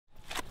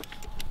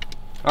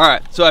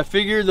Alright, so I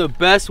figured the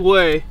best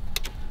way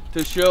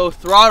to show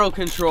throttle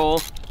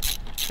control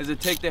is to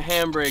take the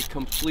handbrake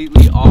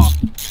completely off.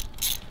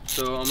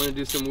 So I'm gonna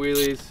do some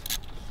wheelies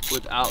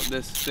without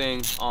this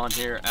thing on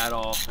here at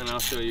all, and I'll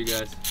show you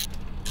guys.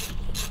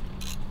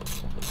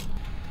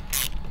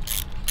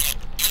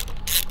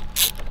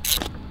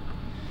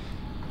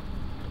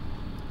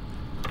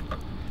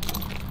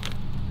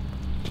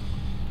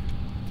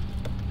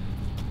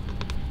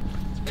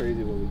 It's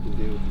crazy what we can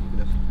do.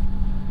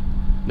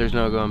 There's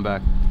no going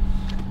back.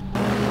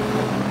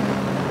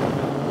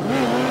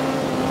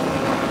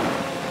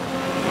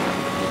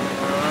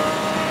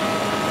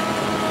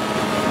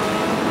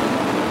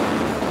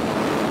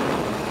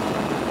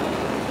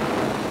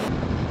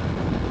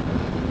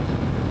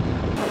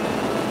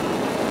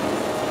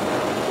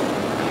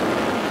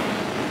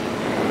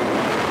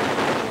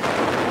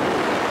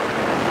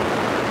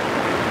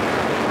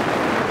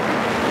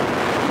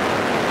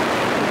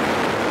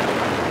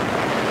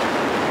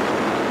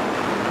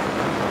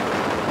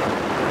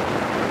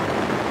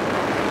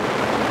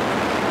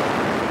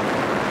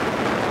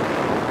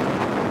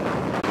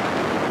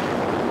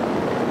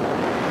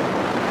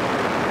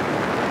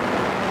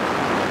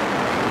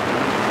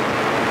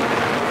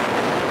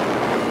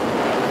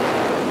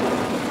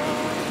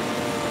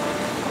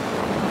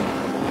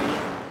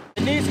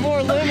 It needs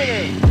more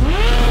limiting.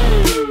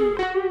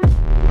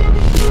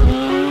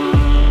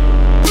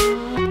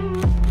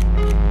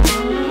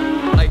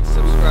 Like,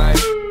 subscribe,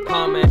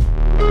 comment.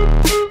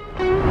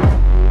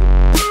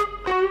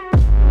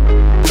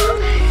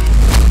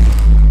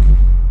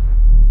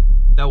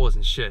 That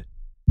wasn't shit.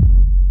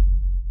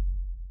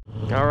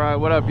 Alright,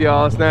 what up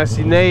y'all? It's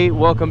Nasty Nate.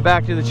 Welcome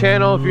back to the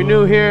channel. If you're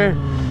new here,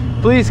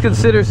 please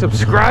consider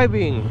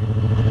subscribing.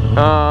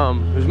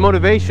 There's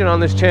motivation on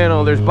this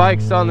channel, there's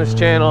bikes on this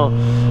channel,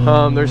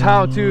 there's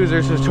how-tos,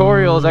 there's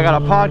tutorials. I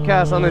got a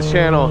podcast on this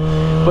channel.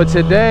 But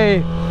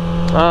today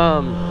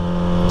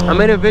I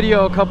made a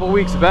video a couple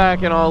weeks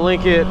back, and I'll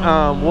link it,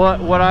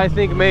 what I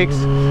think makes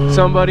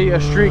somebody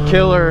a street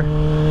killer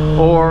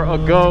or a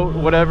goat,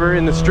 whatever,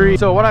 in the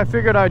street. So what I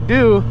figured I'd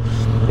do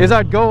is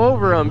I'd go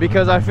over them,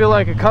 because I feel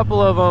like a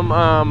couple of them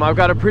I've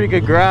got a pretty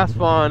good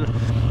grasp on,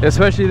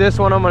 especially this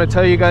one I'm going to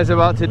tell you guys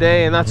about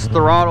today, and that's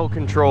throttle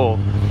control.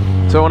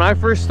 So when I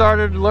first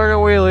started learning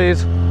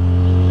wheelies,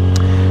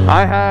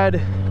 I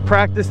had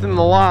practiced in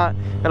the lot,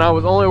 and I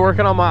was only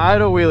working on my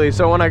idle wheelie.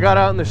 So when I got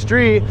out in the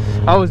street,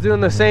 I was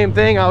doing the same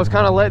thing. I was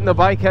kind of letting the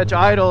bike catch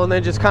idle and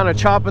then just kind of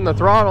chopping the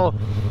throttle,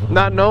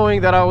 not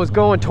knowing that I was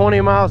going 20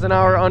 miles an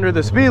hour under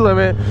the speed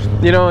limit,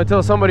 you know,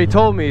 until somebody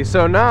told me.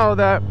 So now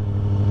that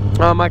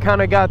I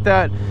kind of got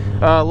that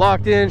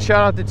locked in.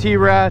 Shout out to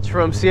T-Rats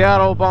from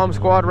Seattle, Bomb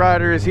Squad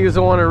Riders. He was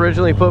the one who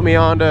originally put me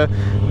onto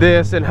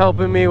this and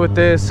helping me with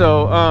this.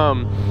 So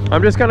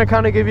I'm just gonna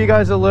kind of give you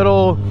guys a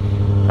little,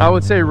 I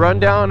would say,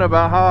 rundown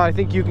about how I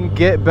think you can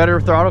get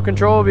better throttle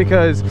control,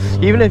 because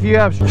even if you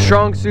have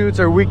strong suits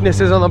or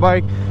weaknesses on the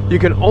bike, you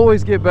can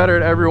always get better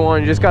at every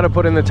one. You just got to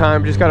put in the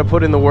time, just got to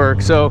put in the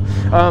work. So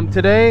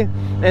today,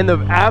 and the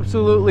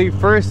absolutely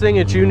first thing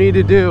that you need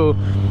to do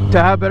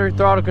to have better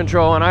throttle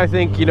control, and I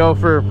think, you know,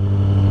 for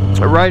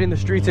riding the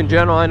streets in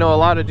general, I know a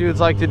lot of dudes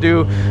like to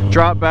do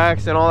drop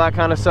backs and all that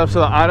kind of stuff, so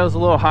the idle's a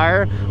little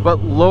higher,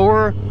 but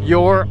lower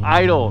your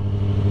idle.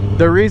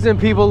 The reason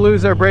people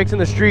lose their brakes in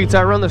the streets,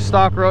 I run the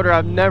stock rotor,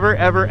 I've never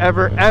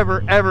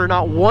ever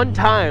not one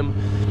time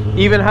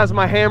even has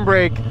my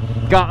handbrake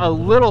got a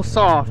little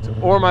soft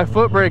or my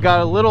foot brake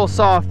got a little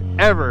soft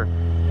ever,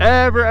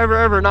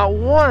 not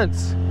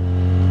once,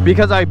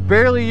 because I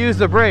barely use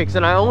the brakes,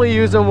 and I only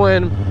use them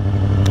when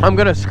I'm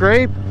gonna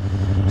scrape,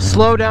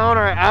 slow down,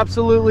 or I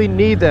absolutely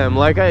need them.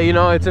 Like, you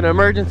know, it's an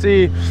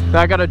emergency,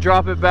 I gotta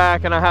drop it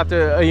back and I have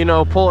to, you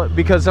know, pull it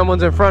because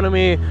someone's in front of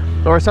me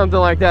or something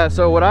like that.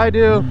 So what I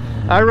do,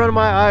 I run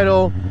my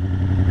idle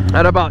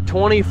at about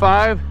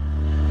 25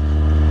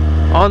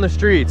 on the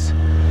streets.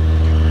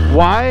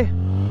 Why?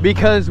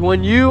 Because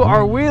when you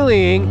are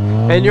wheeling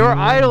and your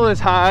idle is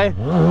high,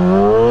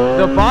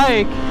 the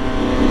bike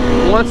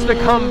wants to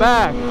come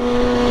back.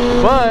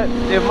 But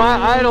if my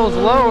idle's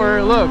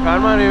lower, look,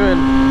 I'm not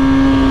even.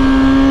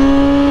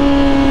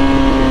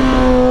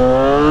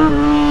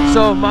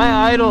 So if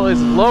my idle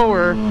is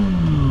lower,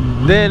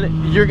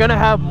 then you're gonna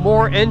have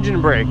more engine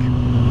brake.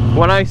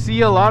 When I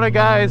see a lot of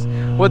guys,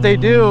 what they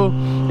do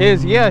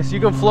is, yes, you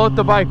can float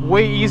the bike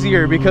way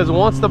easier, because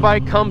once the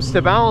bike comes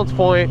to balance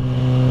point,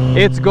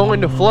 it's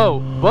going to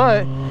float.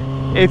 But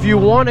if you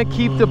want to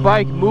keep the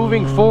bike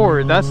moving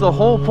forward, that's the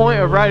whole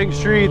point of riding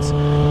streets,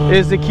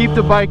 is to keep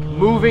the bike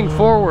moving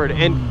forward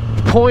and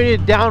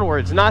pointed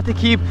downwards, not to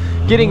keep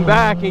getting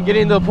back and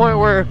getting to the point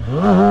where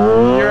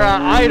you're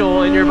at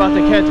idle and you're about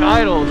to catch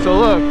idle. So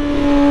look,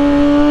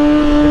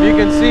 if you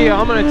can see,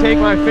 I'm going to take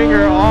my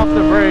finger off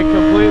the brake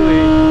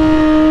completely.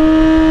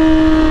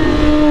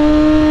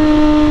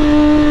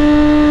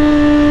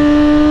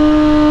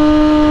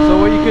 So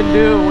what you can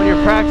do when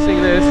you're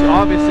practicing this,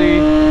 obviously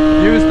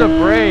use the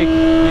brake,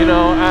 you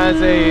know, as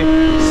a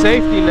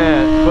safety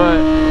net, but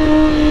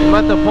I'm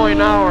at the point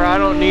now where I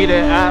don't need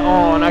it at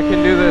all, and I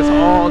can do this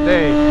all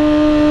day.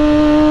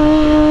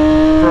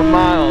 for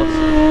miles.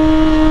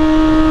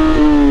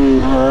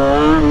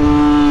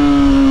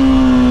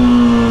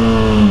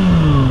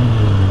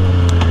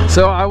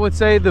 So I would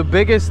say the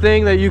biggest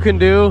thing that you can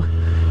do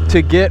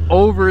to get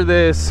over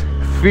this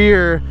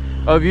fear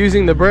of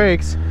using the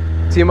brakes,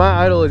 see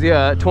my idle is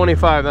at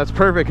 25. That's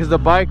perfect, because the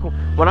bike,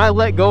 when I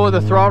let go of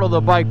the throttle,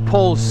 the bike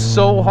pulls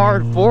so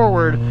hard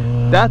forward.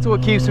 That's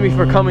what keeps me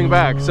from coming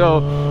back. So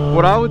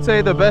what I would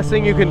say the best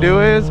thing you can do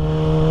is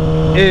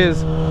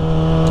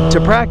to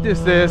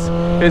practice this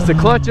is to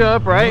clutch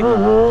up, right?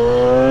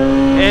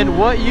 And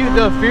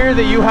the fear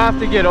that you have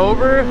to get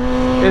over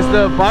is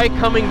the bike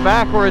coming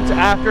backwards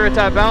after it's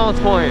at balance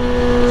point.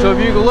 So if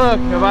you look,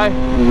 if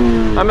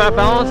I'm at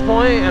balance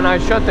point and I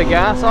shut the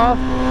gas off,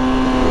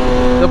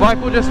 the bike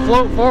will just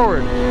float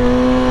forward.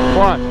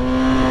 Watch.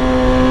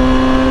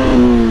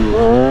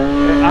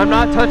 I'm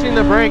not touching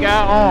the brake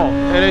at all,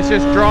 and it's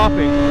just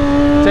dropping.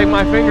 Take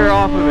my finger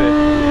off of it.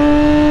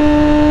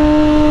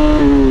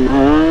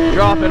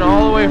 Dropping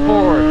all the way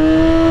forward.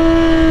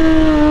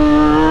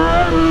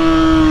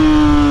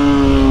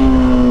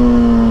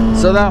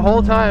 So that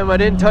whole time I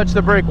didn't touch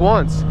the brake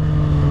once.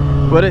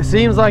 But it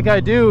seems like I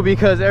do,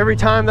 because every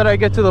time that I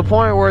get to the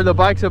point where the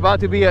bike's about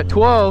to be at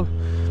 12,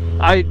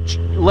 I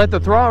let the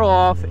throttle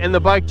off and the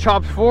bike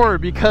chops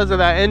forward because of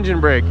that engine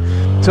brake.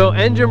 So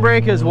engine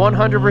brake is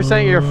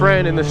 100% your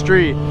friend in the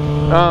street.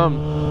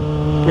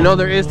 You know,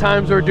 there is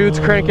times where dudes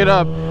crank it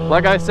up.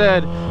 Like I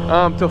said,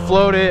 to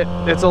float it,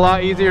 it's a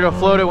lot easier to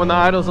float it when the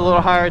idle's a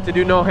little higher, to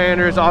do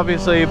no-handers,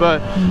 obviously.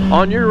 But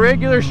on your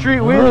regular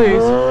street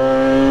wheelies,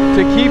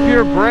 to keep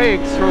your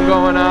brakes from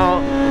going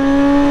out,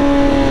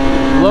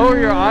 lower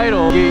your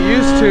idle, get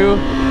used to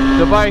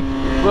the bike,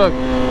 look,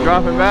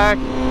 dropping back.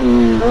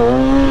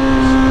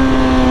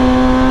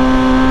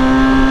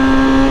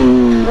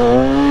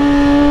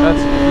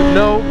 That's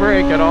no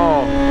brake at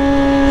all,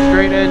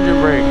 straight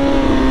engine brake.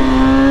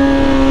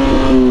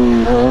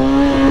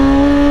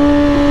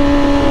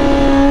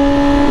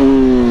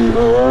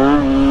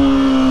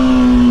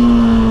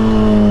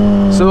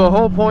 So the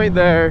whole point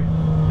there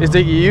is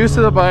to get used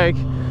to the bike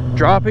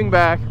dropping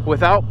back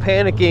without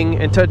panicking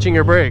and touching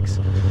your brakes.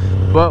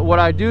 But what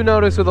I do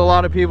notice with a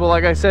lot of people,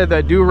 like I said,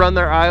 that do run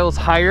their idles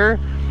higher,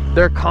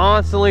 they're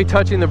constantly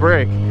touching the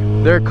brake.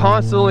 They're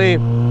constantly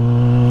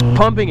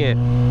pumping it.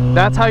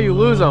 That's how you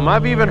lose them.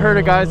 I've even heard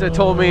of guys that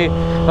told me,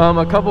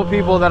 a couple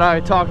people that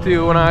I talked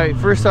to when I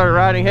first started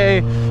riding,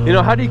 hey, you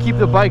know, how do you keep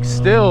the bike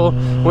still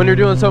when you're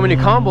doing so many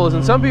combos?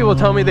 And some people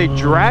tell me they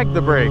drag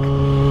the brake.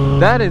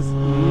 That is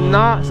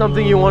not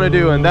something you want to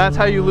do, and that's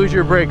how you lose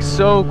your brakes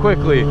so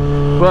quickly.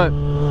 But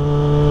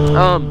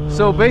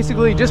so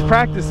basically just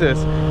practice this.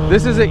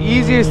 This is the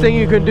easiest thing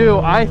you can do,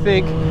 I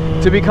think,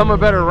 to become a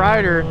better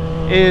rider.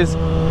 Is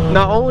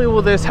not only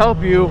will this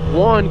help you,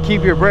 one,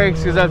 keep your brakes,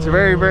 because that's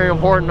very, very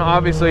important.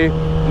 Obviously,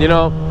 you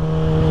know,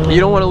 you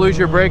don't want to lose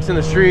your brakes in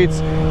the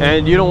streets,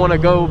 and you don't want to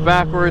go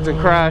backwards and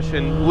crash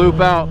and loop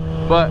out.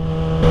 But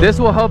this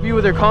will help you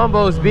with your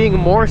combos. Being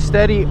more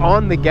steady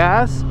on the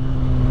gas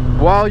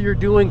while you're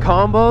doing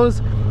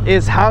combos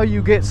is how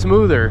you get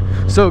smoother.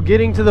 So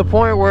getting to the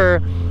point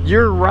where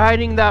you're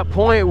riding that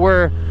point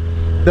where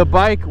the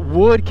bike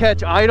would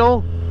catch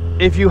idle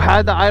if you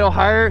had the idle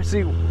higher.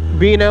 See,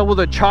 being able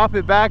to chop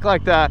it back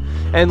like that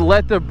and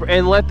let the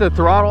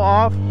throttle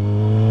off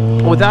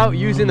without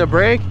using the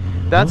brake,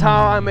 that's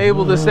how I'm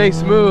able to stay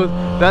smooth.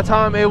 That's how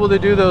I'm able to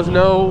do those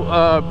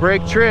no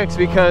brake tricks,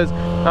 because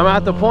I'm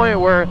at the point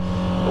where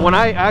when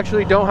I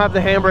actually don't have the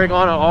handbrake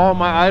on at all,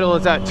 my idle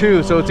is at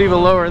 2, so it's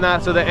even lower than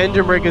that, so the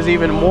engine brake is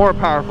even more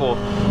powerful.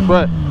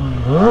 But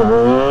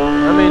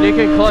I mean, it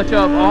can clutch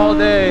up all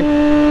day,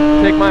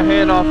 take my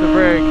hand off the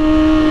brake.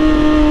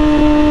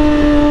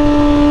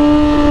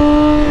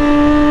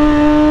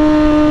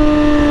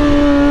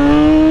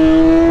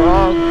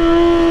 Wrong.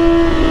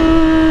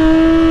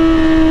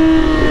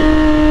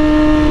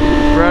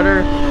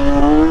 Rudder.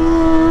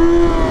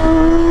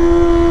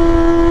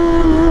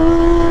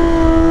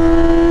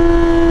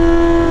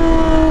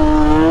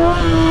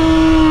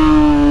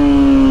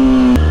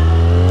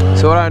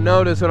 So what I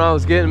noticed when I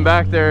was getting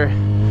back there,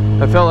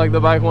 I felt like the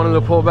bike wanted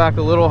to pull back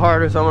a little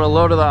harder, so I'm going to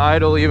lower the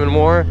idle even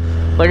more.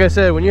 Like I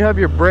said, when you have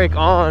your brake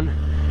on,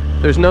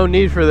 there's no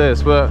need for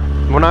this, but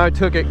when I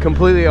took it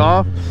completely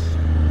off,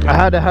 I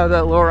had to have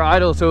that lower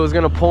idle, so it was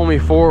going to pull me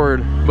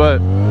forward. But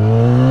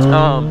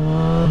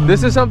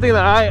this is something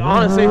that I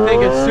honestly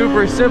think is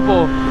super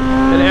simple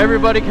and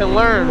everybody can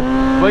learn,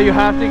 but you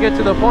have to get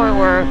to the point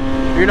where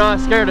you're not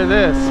scared of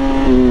this.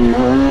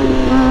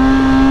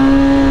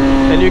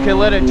 And you can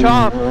let it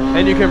chop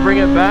and you can bring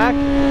it back,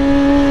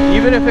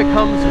 even if it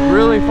comes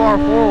really far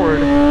forward,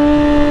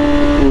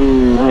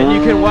 and you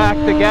can whack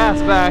the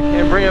gas back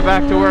and bring it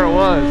back to where it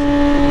was.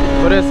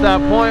 But it's that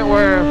point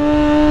where,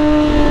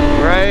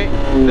 right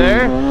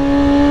there,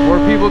 where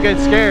people get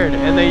scared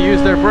and they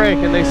use their brake,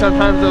 and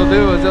sometimes they'll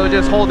do is they'll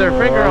just hold their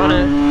finger on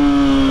it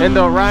and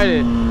they'll ride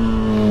it.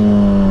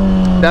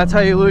 That's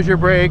how you lose your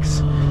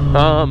brakes.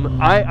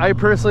 I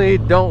personally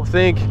don't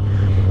think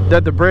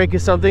that the brake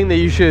is something that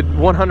you should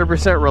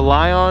 100%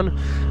 rely on.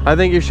 I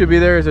think it should be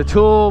there as a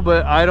tool,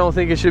 but I don't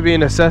think it should be a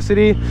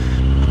necessity.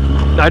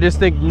 I just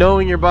think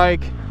knowing your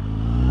bike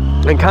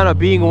and kind of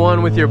being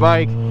one with your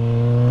bike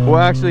will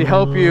actually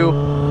help you,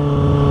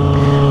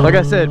 like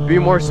I said, be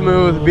more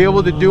smooth, be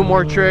able to do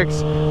more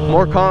tricks,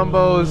 more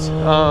combos,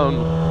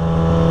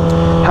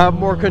 have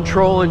more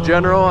control in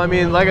general. I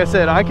mean, like I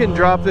said, I can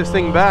drop this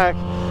thing back,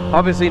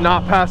 obviously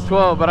not past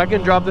 12, but I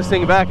can drop this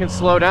thing back and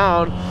slow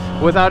down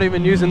without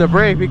even using the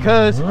brake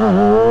because we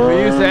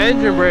use the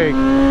engine brake.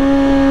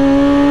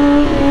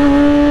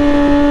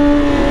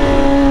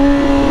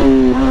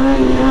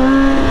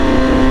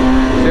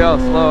 See how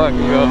slow I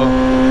can go.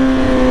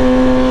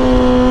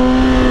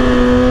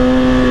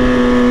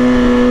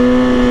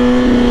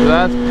 So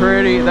that's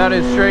pretty, that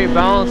is straight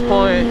balance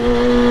point,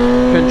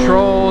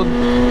 controlled.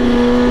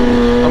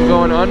 I'm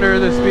going under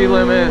the speed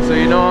limit, so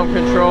you know I'm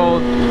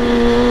controlled.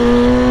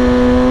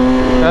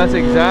 That's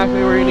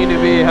exactly where you need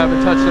to be.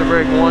 Haven't touched the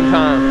brake one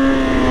time.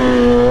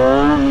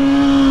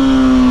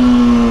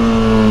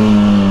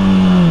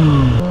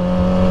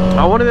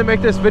 I wanted to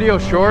make this video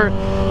short.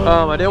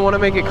 I didn't want to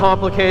make it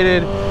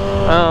complicated.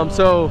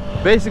 So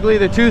basically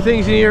the two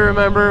things you need to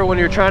remember when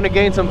you're trying to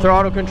gain some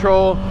throttle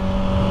control,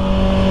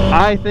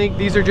 I think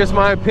these are just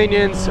my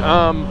opinions.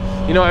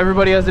 You know,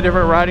 everybody has a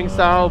different riding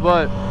style,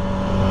 but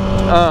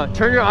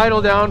turn your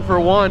idle down for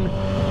one,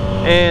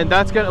 and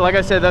that's gonna, like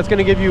I said, that's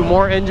gonna give you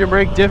more engine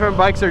brake. Different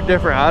bikes are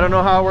different. I don't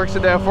know how it works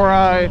with the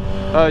F4i,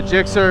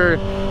 Gixxer,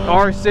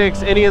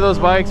 R6, any of those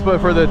bikes, but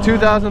for the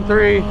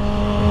 2003,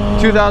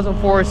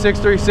 2004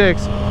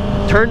 636,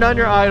 turn down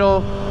your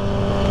idle.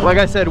 Like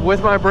I said,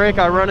 with my brake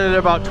I run it at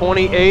about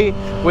 28.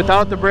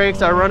 Without the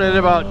brakes I run it at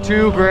about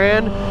 2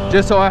 grand,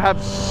 just so I have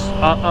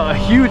a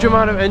huge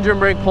amount of engine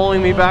brake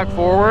pulling me back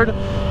forward.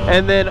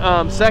 And then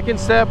second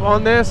step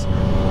on this,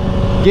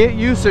 get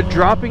used to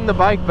dropping the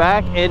bike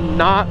back and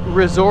not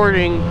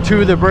resorting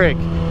to the brake,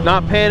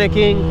 not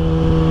panicking,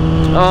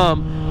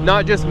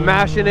 not just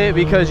mashing it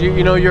because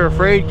you know you're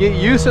afraid. Get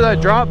used to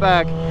that drop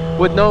back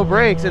with no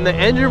brakes, and the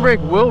engine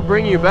brake will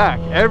bring you back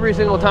every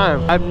single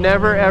time. I've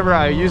never ever,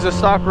 I use a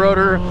stock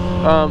rotor,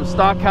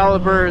 stock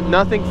caliper,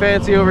 nothing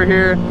fancy over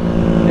here,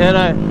 and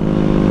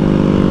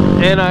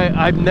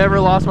I've never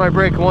lost my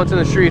brake once in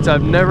the streets.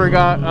 I've never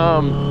got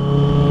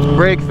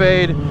brake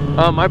fade.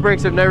 My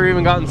brakes have never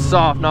even gotten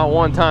soft, not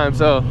one time.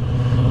 So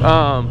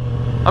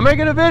I'm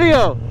making a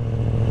video.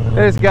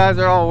 These guys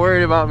are all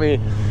worried about me.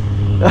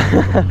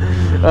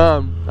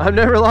 I've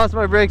never lost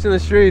my brakes in the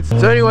streets.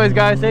 So anyways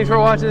guys, thanks for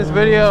watching this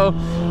video.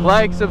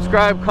 Like,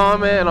 subscribe,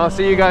 comment, and I'll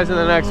see you guys in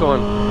the next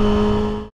one.